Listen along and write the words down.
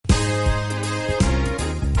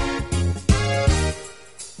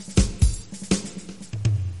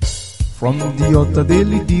From the altar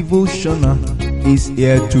daily devotional is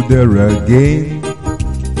here to there again.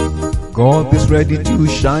 God is ready to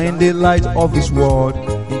shine the light of His word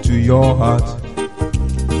into your heart.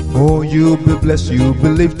 Oh, you'll be blessed, you'll be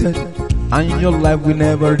lifted, and your life will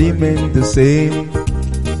never remain the same.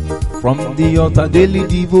 From the altar daily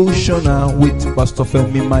devotional with Pastor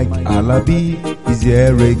Femi Mike Alabi is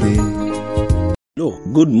here again. Hello,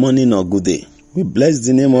 good morning or good day. We bless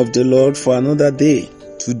the name of the Lord for another day.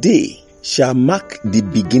 Today shall mark the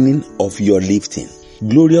beginning of your lifting.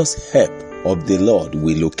 Glorious help of the Lord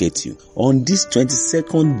will locate you. On this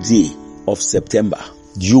 22nd day of September,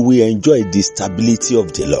 you will enjoy the stability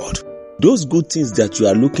of the Lord. Those good things that you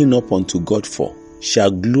are looking up unto God for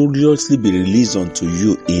shall gloriously be released unto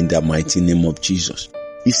you in the mighty name of Jesus.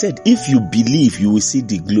 He said, if you believe, you will see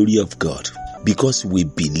the glory of God. Because we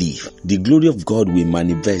believe, the glory of God will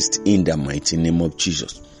manifest in the mighty name of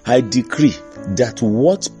Jesus. I decree that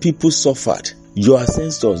what people suffered, your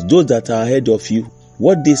ancestors, those that are ahead of you,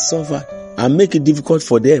 what they suffered, and make it difficult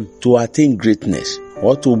for them to attain greatness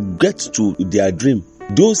or to get to their dream,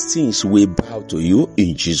 those things will bow to you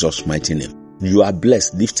in Jesus' mighty name. You are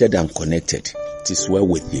blessed, lifted, and connected. It is well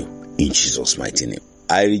with you in Jesus' mighty name.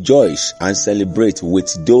 I rejoice and celebrate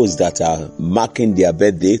with those that are marking their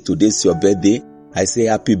birthday. Today's your birthday. I say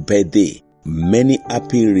happy birthday. Many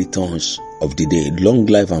happy returns of the day. Long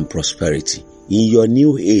life and prosperity. In your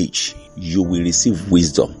new age, you will receive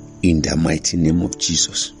wisdom in the mighty name of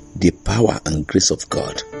Jesus. The power and grace of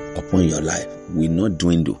God upon your life will not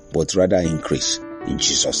dwindle, but rather increase in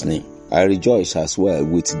Jesus' name. I rejoice as well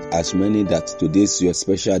with as many that today's your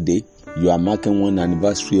special day. You are marking one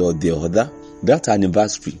anniversary or the other. That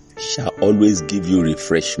anniversary shall always give you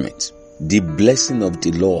refreshment. The blessing of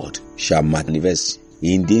the Lord shall manifest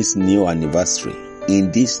in this new anniversary.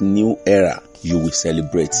 In this new era, you will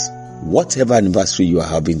celebrate. Whatever anniversary you are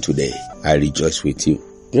having today, I rejoice with you.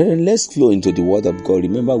 Brethren, let's flow into the word of God.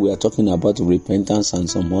 Remember, we are talking about repentance and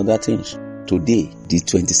some other things. Today, the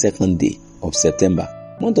 22nd day of September.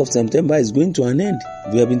 Month of September is going to an end.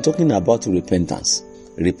 We have been talking about repentance.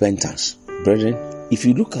 Repentance. Brethren, if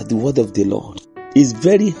you look at the word of the Lord, it's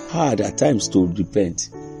very hard at times to repent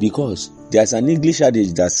because there's an English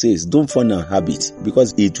adage that says, don't fall on habit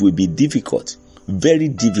because it will be difficult, very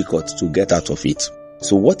difficult to get out of it.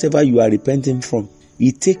 So whatever you are repenting from,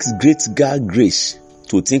 it takes great God grace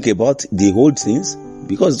to think about the old things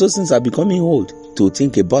because those things are becoming old. To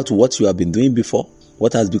think about what you have been doing before,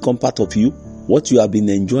 what has become part of you, what you have been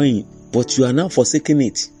enjoying, but you are now forsaking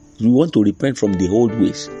it. You want to repent from the old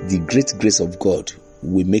ways. The great grace of God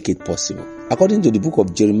will make it possible. According to the book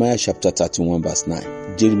of Jeremiah chapter 31 verse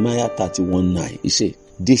 9, Jeremiah 31 9, it says,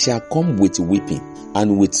 they shall come with weeping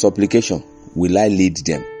and with supplication will I lead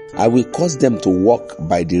them. I will cause them to walk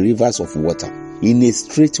by the rivers of water in a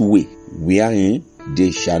straight way wherein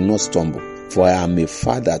they shall not stumble. For I am a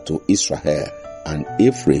father to Israel and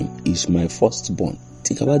Ephraim is my firstborn.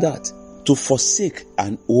 Think about that. To forsake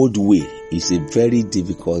an old way is a very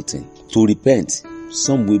difficult thing. To repent,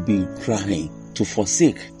 some will be crying. To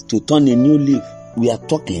forsake, to turn a new leaf. We are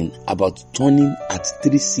talking about turning at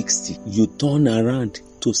 360. You turn around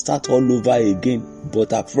to start all over again,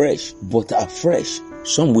 but afresh.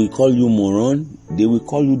 Some will call you moron. They will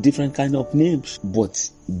call you different kind of names. But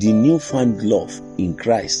the newfound love in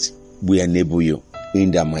Christ will enable you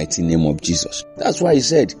in the mighty name of Jesus. That's why he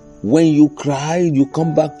said, when you cry, you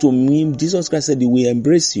come back to me. Jesus Christ said he will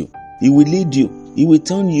embrace you. He will lead you. He will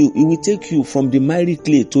turn you. He will take you from the miry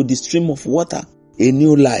clay to the stream of water. A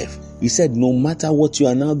new life. He said no matter what you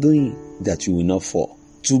are now doing, that you will not fall.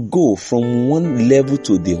 To go from one level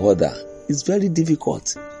to the other is very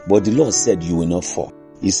difficult. But the Lord said you will not fall.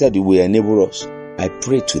 He said he will enable us. I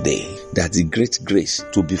pray today that the great grace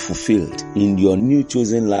to be fulfilled in your new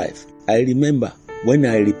chosen life. I remember when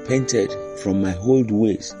I repented from my old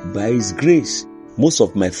ways, by His grace, most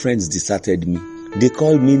of my friends deserted me. They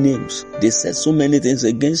called me names. They said so many things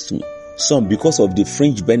against me. Some because of the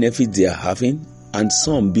fringe benefits they are having, and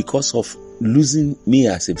some because of losing me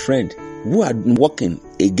as a friend, who are working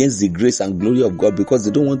against the grace and glory of God because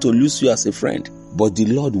they don't want to lose you as a friend. But the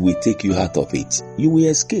Lord will take you out of it. You will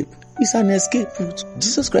escape. It's an escape route.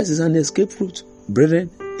 Jesus Christ is an escape route. Brethren,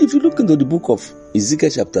 if you look into the book of Ezekiel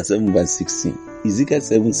chapter 7 verse 16, Ezekiel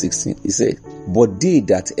 7:16, he said, but they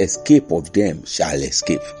that escape of them shall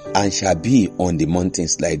escape, and shall be on the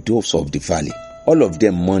mountains like doves of the valley. All of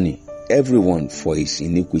them mourning, everyone for his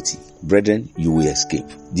iniquity. Brethren, you will escape.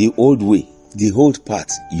 The old way, the old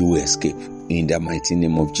path, you will escape in the mighty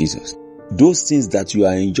name of Jesus. Those things that you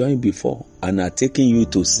are enjoying before and are taking you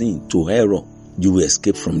to sin, to error, you will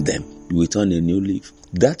escape from them. You will turn a new leaf.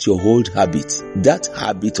 that your old habit, that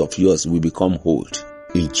habit of yours will become old.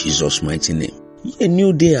 In Jesus' mighty name. A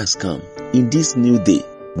new day has come. In this new day,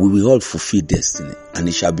 we will all fulfill destiny, and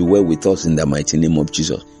it shall be well with us in the mighty name of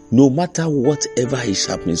Jesus. No matter whatever is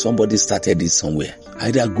happening, somebody started it somewhere,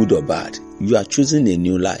 either good or bad. You are choosing a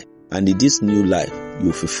new life, and in this new life,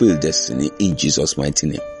 you fulfill destiny in Jesus' mighty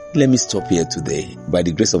name. Let me stop here today. By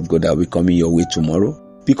the grace of God, I will come in your way tomorrow.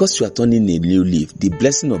 Because you are turning a new leaf, the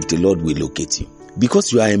blessing of the Lord will locate you.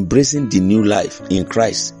 Because you are embracing the new life in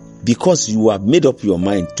Christ, because you have made up your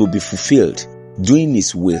mind to be fulfilled, doing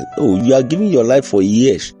His will. Oh, you are giving your life for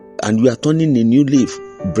years, and you are turning a new leaf.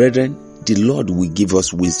 Brethren, the Lord will give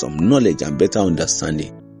us wisdom, knowledge, and better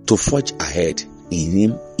understanding to forge ahead in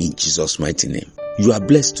Him in Jesus' mighty name. You are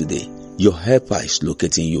blessed today. Your helper is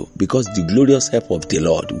locating you, because the glorious help of the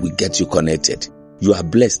Lord will get you connected. You are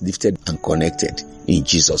blessed, lifted, and connected in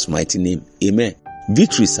Jesus' mighty name. Amen.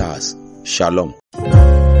 Victory is ours. Shalom.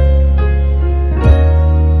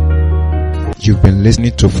 You've been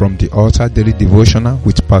listening to From the Altar Daily Devotional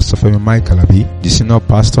with Pastor Femi Mike Alabi, the Senior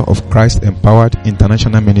Pastor of Christ Empowered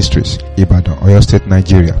International Ministries, Ibadan, Oyo State,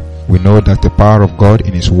 Nigeria. We know that the power of God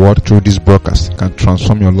in His Word through this broadcast can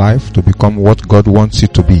transform your life to become what God wants you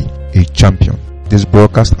to be, a champion. This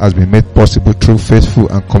broadcast has been made possible through faithful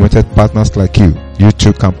and committed partners like you. You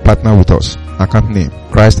too can partner with us. Account name,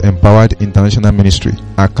 Christ Empowered International Ministry.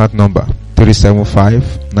 Account number,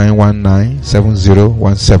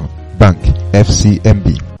 375-919-7017. Bank,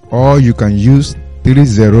 FCMB. Or you can use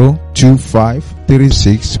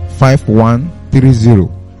 3025365130.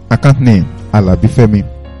 Account name, Alabi Femi.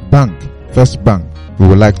 Bank, First Bank. We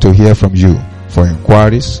would like to hear from you. For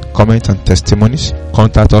inquiries, comments, and testimonies,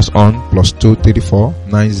 contact us on +234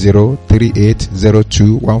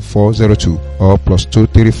 9038021402 or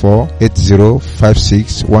 +234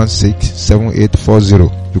 8056167840.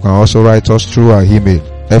 You can also write us through our email,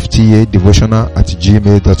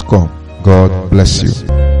 ftadevotional@gmail.com. God bless you.